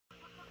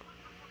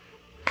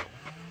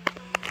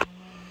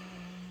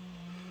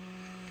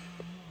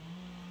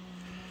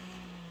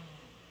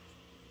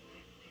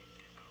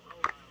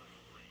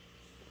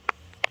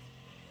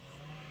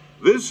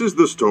This is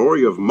the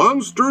story of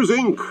Monsters,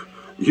 Inc.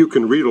 You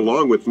can read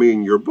along with me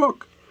in your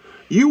book.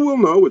 You will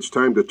know it's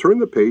time to turn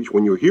the page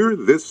when you hear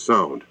this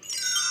sound.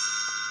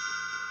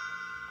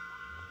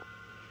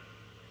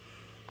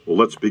 Well,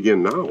 let's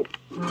begin now.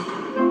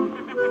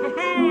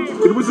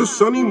 It was a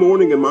sunny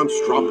morning in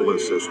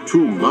Monstropolis as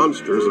two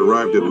monsters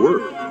arrived at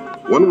work.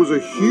 One was a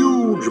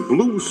huge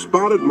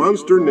blue-spotted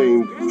monster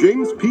named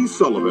James P.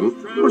 Sullivan,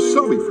 or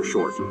Sully for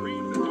short.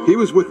 He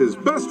was with his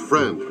best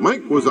friend,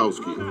 Mike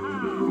Wazowski.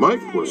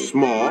 Mike was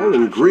small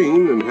and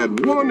green and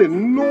had one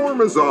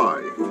enormous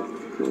eye.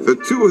 The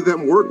two of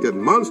them worked at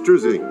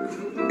Monsters,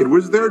 Inc. It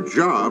was their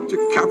job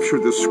to capture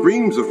the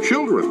screams of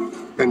children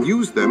and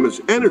use them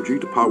as energy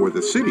to power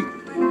the city.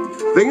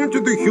 They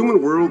entered the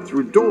human world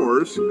through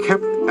doors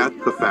kept at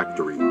the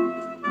factory.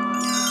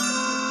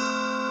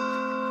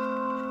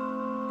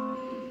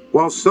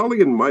 While Sully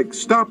and Mike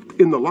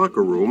stopped in the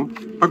locker room,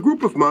 a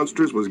group of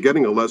monsters was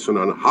getting a lesson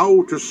on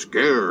how to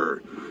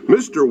scare.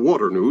 Mr.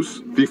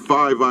 Waternoose, the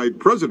five-eyed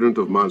president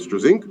of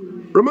Monsters, Inc.,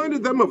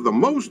 reminded them of the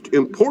most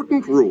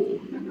important rule.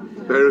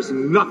 There's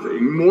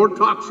nothing more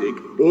toxic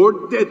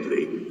or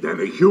deadly than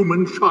a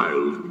human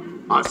child.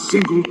 A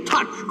single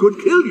touch could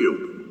kill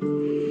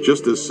you.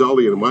 Just as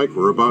Sully and Mike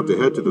were about to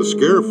head to the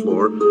scare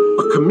floor,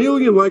 a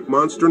chameleon-like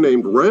monster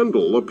named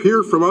Randall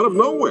appeared from out of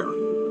nowhere.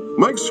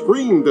 Mike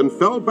screamed and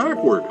fell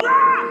backward.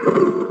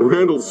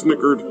 Randall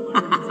snickered.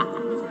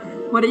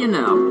 What do you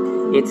know?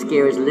 It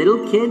scares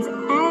little kids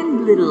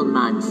and little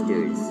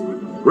monsters.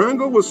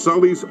 Randall was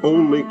Sully's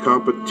only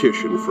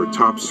competition for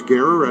top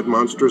scarer at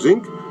Monsters,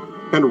 Inc.,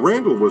 and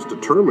Randall was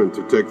determined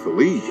to take the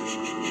lead.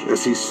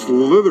 As he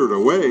slithered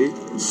away,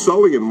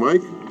 Sully and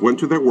Mike went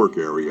to their work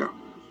area.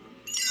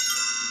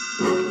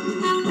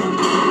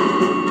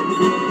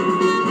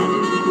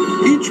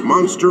 Each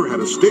monster had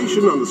a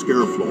station on the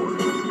scare floor.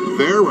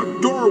 There,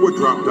 a door would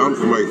drop down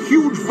from a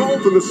huge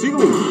vault in the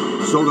ceiling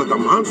so that the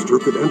monster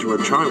could enter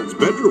a child's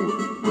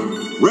bedroom.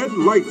 Red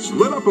lights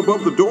lit up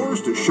above the doors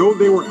to show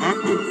they were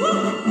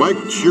active. Mike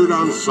cheered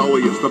on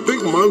Sully as the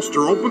big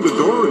monster opened the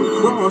door and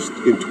crossed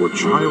into a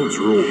child's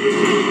room.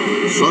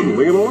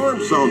 Suddenly, an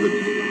alarm sounded.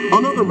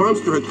 Another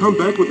monster had come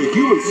back with a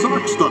human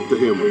sock stuck to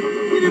him.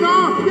 Get it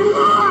off! Get it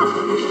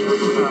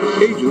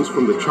off! Agents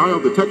from the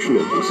Child Detection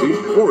Agency,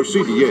 or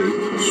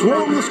CDA,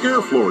 swarmed the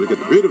scare floor to get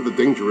rid of the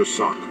dangerous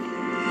sock.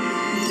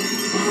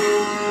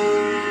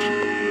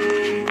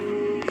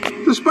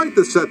 Despite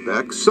the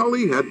setback,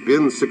 Sully had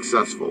been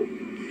successful.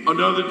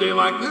 Another day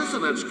like this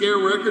and that scare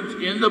record's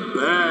in the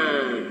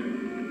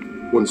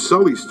bag. When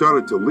Sully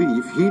started to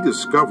leave, he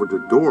discovered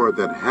a door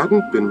that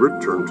hadn't been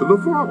returned to the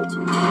vault.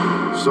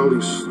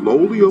 Sully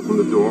slowly opened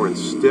the door and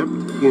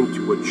stepped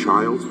into a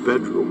child's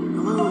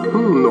bedroom.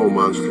 No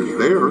monsters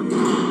there.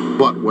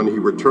 But when he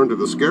returned to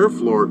the scare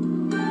floor,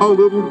 a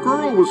little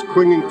girl was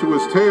clinging to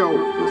his tail.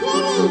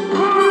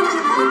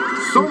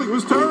 Sully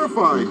was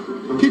terrified.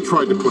 He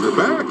tried to put her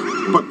back,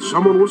 but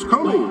someone was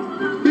coming.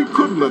 He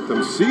couldn't let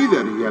them see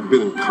that he had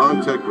been in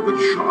contact with a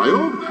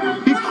child.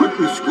 He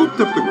quickly scooped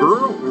up the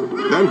girl.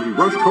 Then he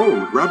rushed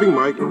home, grabbing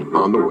Mike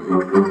on the way.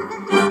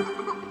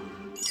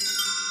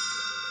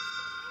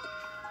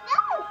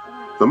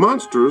 The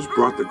monsters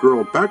brought the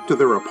girl back to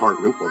their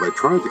apartment while they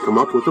tried to come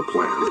up with a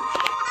plan.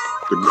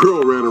 The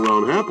girl ran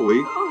around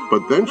happily,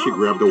 but then she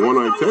grabbed a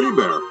one-eyed teddy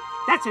bear.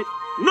 That's it.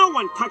 No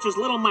one touches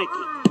little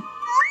Mikey.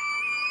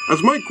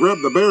 As Mike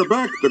grabbed the bear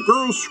back, the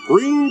girl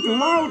screamed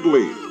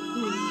loudly.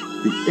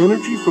 The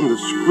energy from the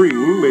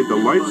scream made the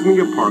lights in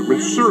the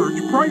apartment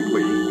surge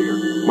brightly.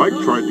 Mike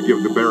tried to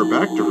give the bear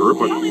back to her,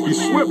 but he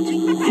slipped,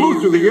 flew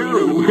through the air,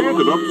 and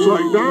landed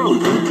upside down.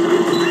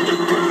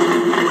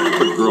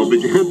 The girl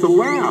began to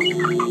laugh.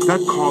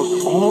 That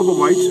caused all the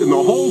lights in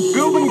the whole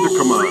building to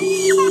come on,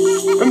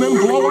 and then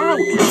blow out.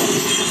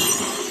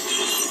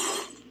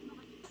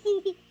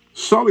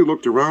 Sully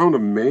looked around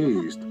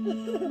amazed.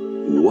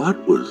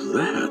 What was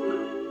that?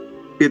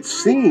 It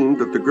seemed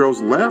that the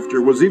girl's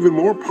laughter was even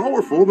more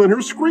powerful than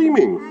her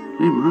screaming.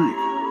 Hey,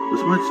 Mike,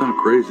 this might sound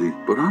crazy,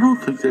 but I don't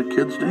think that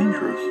kid's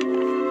dangerous.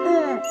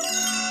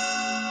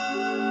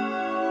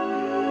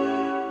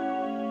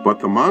 But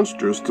the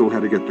monsters still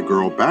had to get the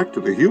girl back to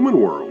the human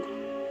world.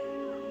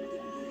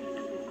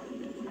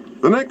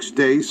 The next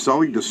day,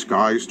 Sully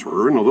disguised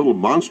her in a little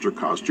monster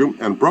costume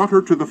and brought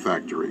her to the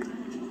factory.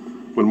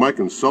 When Mike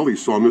and Sully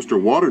saw Mr.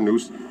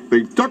 Waternoose,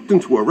 they ducked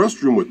into a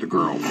restroom with the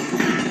girl.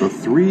 The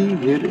three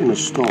hid in a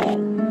stall.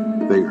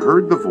 They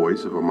heard the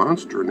voice of a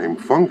monster named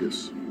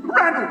Fungus.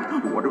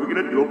 Randall, what are we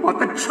going to do about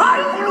the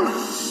child?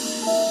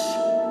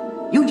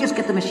 You just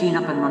get the machine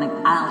up and running.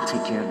 I'll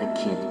take care of the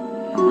kid.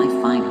 When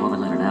I find whoever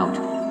let it out,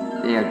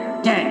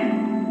 they're dead.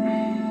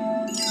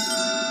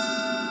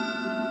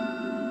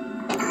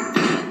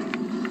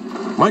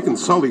 Mike and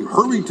Sully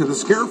hurried to the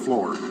scare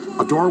floor.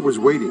 A door was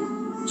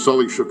waiting.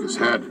 Sully shook his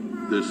head.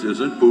 This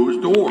isn't Boo's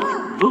door.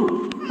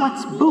 Boo?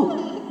 What's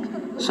Boo?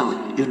 Sully,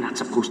 you're not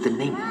supposed to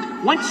name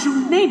it. Once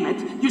you name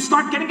it, you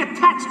start getting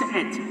attached to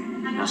it.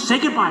 Now say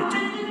goodbye to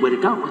it. Where'd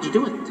it go? What'd you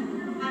do with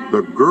it?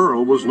 The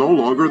girl was no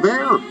longer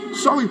there.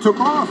 Sully took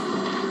off.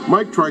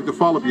 Mike tried to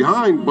follow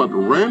behind, but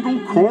Randall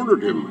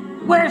cornered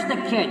him. Where's the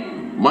kid?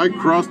 Mike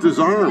crossed his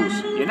arms.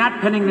 You're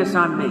not pinning this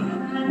on me.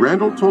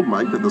 Randall told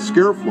Mike that the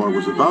scare floor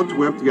was about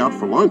to empty out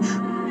for lunch.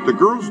 The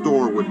girls'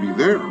 door would be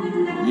there.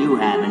 You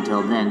have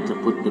until then to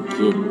put the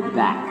kid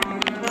back.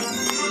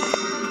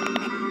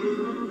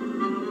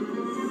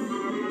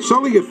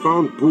 Sully had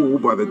found Boo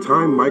by the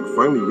time Mike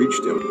finally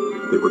reached him.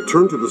 They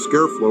returned to the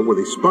scare floor where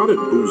they spotted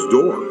Boo's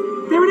door.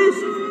 There it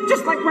is,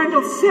 just like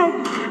Randall said.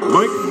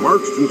 Mike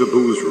marched into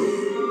Boo's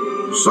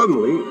room.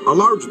 Suddenly, a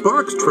large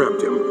box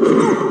trapped him.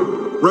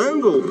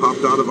 Randall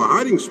popped out of a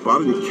hiding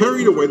spot and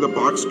carried away the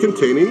box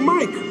containing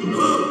Mike.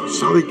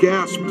 Sully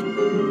gasped.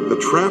 The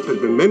trap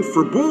had been meant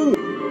for Boo.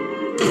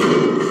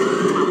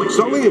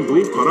 Sully and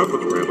Boo caught up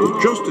with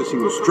Randall just as he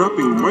was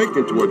strapping Mike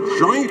into a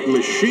giant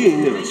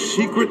machine in a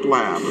secret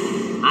lab.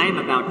 I am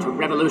about to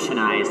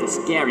revolutionize the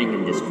scaring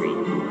industry.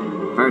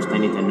 First, I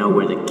need to know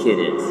where the kid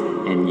is,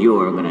 and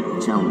you're gonna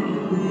tell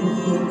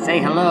me. Say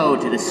hello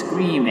to the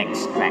Scream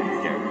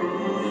Extractor.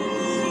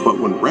 But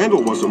when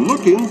Randall wasn't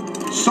looking,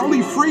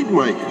 Sully freed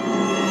Mike.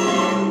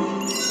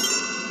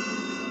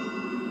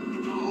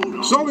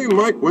 Sully and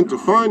Mike went to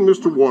find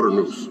Mr.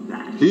 Waternoose.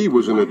 He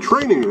was in a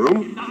training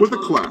room with a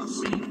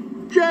class.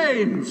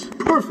 James!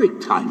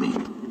 Perfect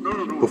timing.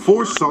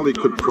 Before Sully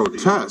could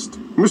protest,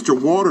 Mr.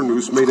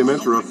 Waternoose made him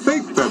enter a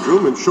fake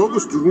bedroom and show the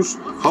students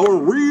how a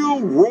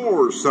real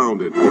roar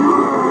sounded.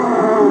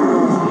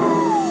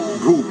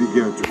 Boo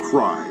began to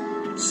cry.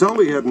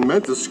 Sully hadn't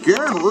meant to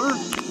scare her.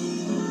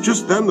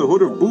 Just then, the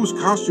hood of Boo's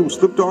costume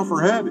slipped off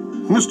her head.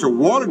 Mr.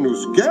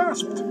 Waternoose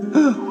gasped.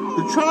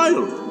 The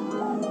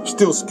child!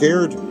 Still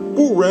scared,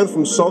 Boo ran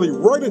from Sully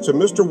right into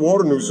Mr.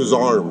 Waternoose's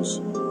arms.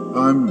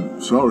 I'm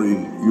sorry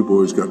you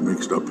boys got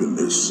mixed up in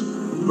this,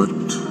 but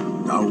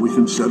now we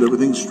can set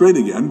everything straight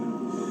again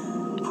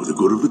for the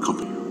good of the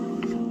company.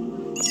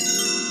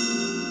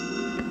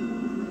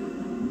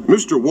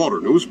 Mr.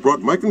 Waternoose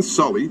brought Mike and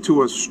Sully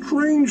to a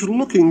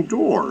strange-looking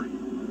door.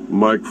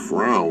 Mike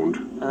frowned.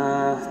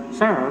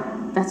 Sir,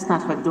 that's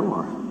not her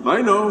door.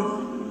 I know.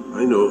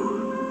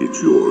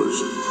 It's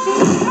yours.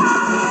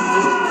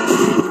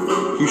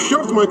 He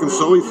shoved Mike and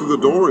Sully through the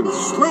door and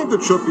slammed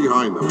it shut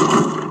behind them.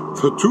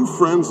 The two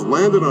friends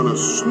landed on a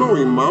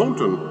snowy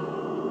mountain.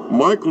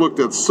 Mike looked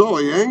at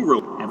Sully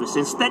angrily. Ever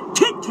since that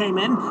kid came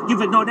in,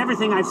 you've ignored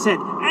everything I've said,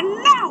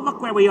 and now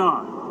look where we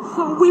are.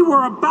 Oh, we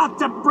were about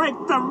to break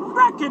the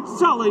record,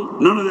 Sully.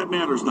 None of that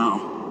matters now.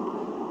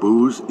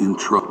 Boo's in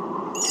trouble.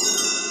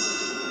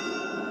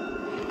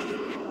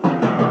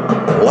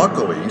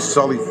 Luckily,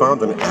 Sully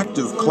found an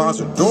active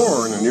closet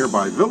door in a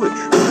nearby village.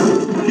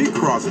 He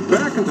crossed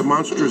back into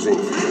Monsters, Inc.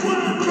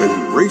 and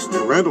he raced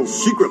to Randall's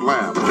secret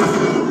lab.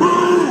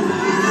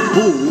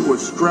 Boo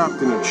was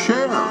strapped in a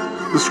chair,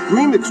 the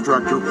Scream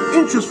Extractor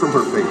inches from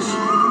her face.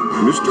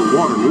 Mr.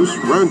 Waternoose,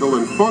 Randall,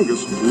 and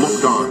Fungus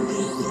looked on.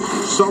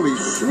 Sully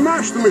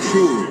smashed the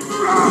machine,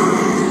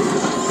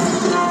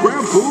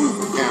 grabbed Boo,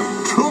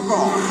 and took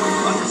off.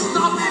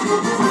 Stop it!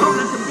 Don't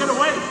let them get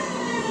away!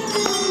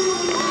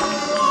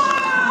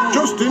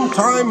 Just in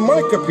time,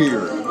 Mike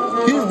appeared.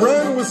 He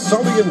ran with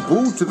Sully and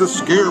Boo to the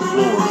scare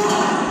floor.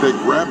 They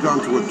grabbed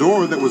onto a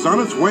door that was on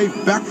its way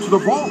back to the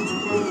vault.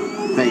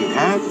 They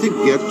had to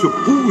get to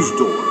Boo's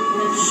door.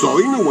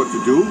 Sully knew what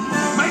to do.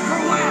 Make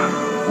her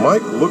laugh!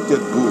 Mike looked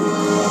at Boo.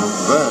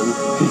 Then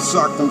he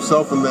socked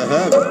himself in the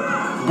head.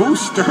 Boo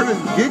started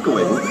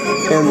giggling,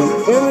 and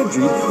the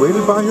energy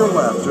created by her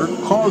laughter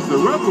caused the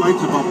red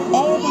lights above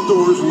all the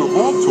doors in the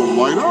vault to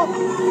light up.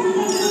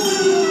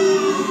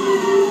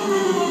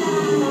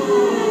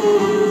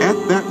 At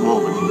that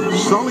moment,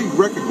 Sully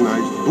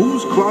recognized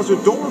Boo's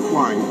closet door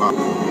flying by.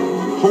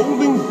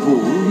 Holding Boo,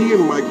 he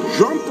and Mike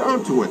jumped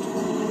onto it.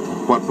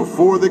 But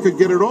before they could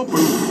get it open,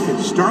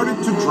 it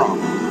started to drop.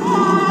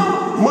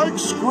 Mike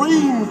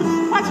screamed.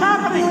 What's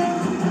happening?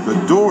 The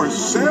door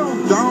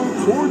sailed down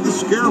toward the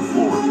scare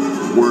floor,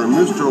 where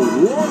Mr.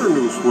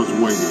 Waternoose was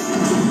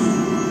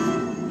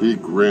waiting. He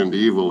grinned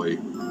evilly.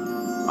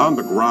 On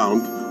the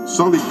ground,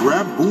 Sully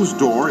grabbed Boo's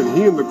door, and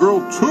he and the girl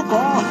took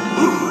off.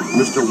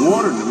 Mr.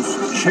 Waternoose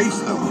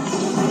chased them.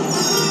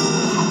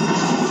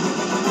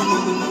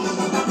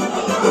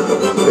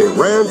 They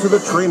ran to the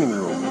training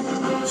room.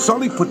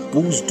 Sully put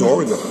Boo's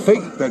door in the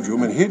fake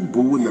bedroom and hid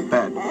Boo in the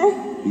bed.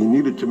 He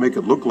needed to make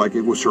it look like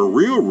it was her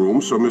real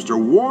room so Mr.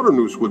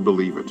 Waternoose would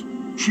believe it.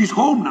 She's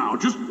home now.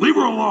 Just leave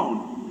her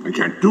alone. I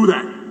can't do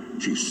that.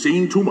 She's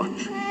seen too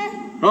much.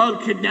 I'll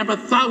kidnap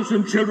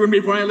 1,000 children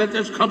before I let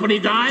this company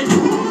die.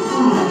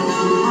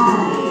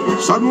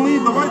 Suddenly,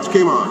 the lights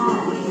came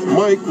on.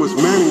 Mike was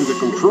manning the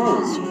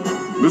controls.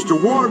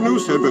 Mr.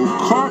 Waternoose had been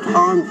caught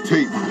on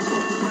tape.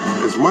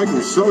 As Mike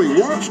and Sully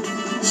watched,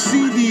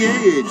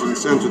 CDA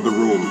agents entered the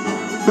room.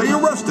 They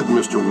arrested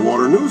Mr.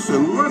 Waternoose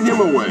and led him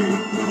away.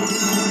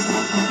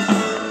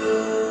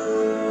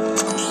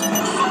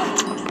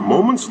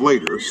 Moments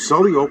later,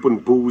 Sully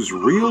opened Boo's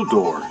real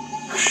door.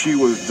 She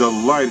was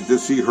delighted to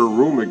see her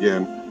room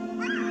again.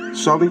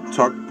 Sully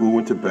tucked Boo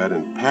into bed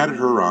and patted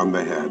her on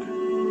the head.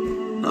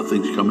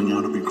 Nothing's coming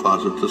out of your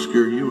closet to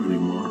scare you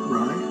anymore,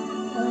 right?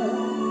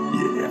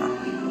 Yeah.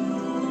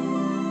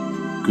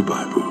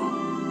 Goodbye, Boo.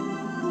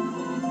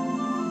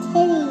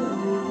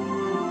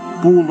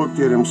 Boo looked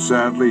at him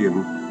sadly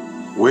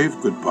and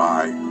waved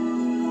goodbye.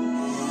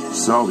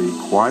 Sully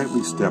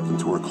quietly stepped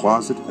into her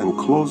closet and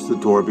closed the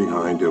door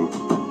behind him.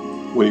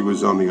 When he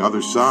was on the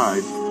other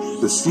side,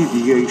 the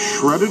CVA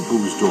shredded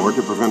Boo's door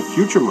to prevent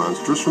future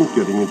monsters from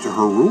getting into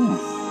her room.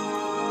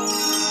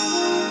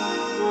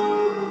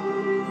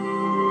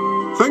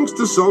 Thanks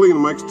to Sully and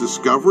Mike's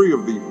discovery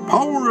of the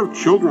power of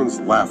children's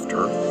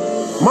laughter,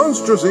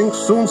 Monsters, Inc.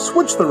 soon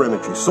switched their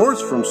energy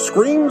source from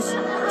screams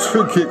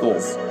to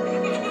giggles.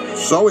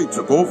 Sully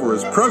took over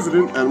as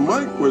president, and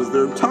Mike was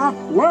their top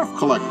laugh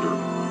collector.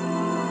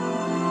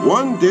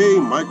 One day,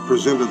 Mike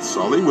presented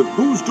Sully with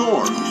Boo's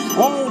door,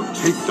 all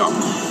taped up.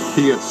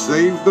 He had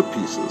saved the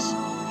pieces.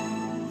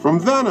 From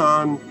then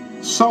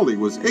on, Sully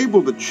was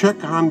able to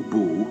check on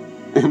Boo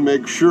and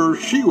make sure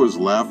she was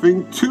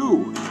laughing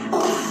too.